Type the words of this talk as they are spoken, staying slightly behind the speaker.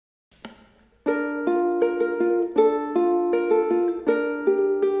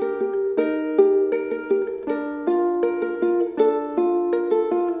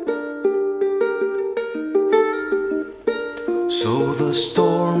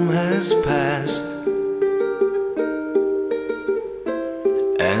storm has passed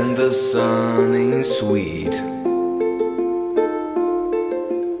and the sun is sweet.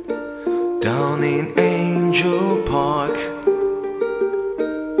 Down in Angel Park,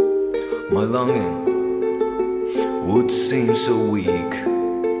 my longing would seem so weak.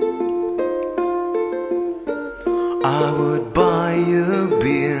 I would buy a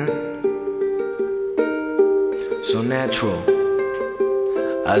beer, so natural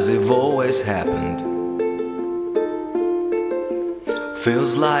as if always happened.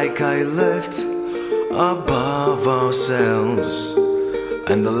 Feels like I lived above ourselves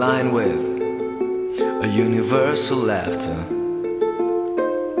and aligned with a universal laughter.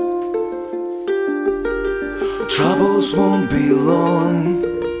 Troubles won't be long.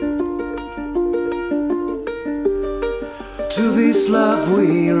 To this love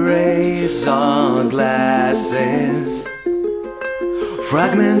we raise our glasses,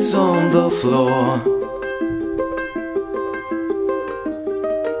 fragments on the floor,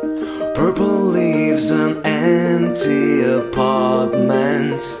 purple leaves and empty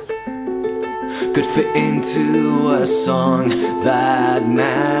apartments could fit into a song that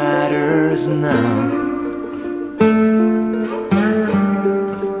matters now.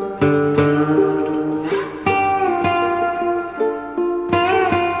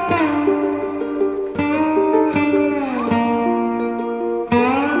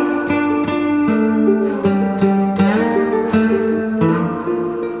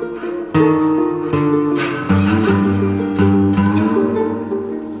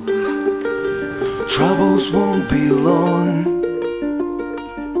 Troubles won't be long.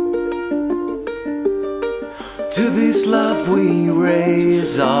 To this love we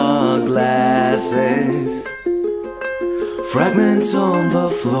raise our glasses, fragments on the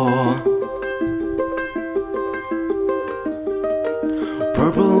floor,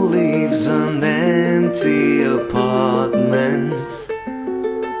 purple leaves and empty apartments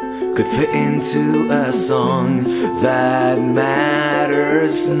could fit into a song that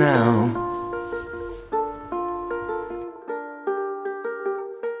matters now.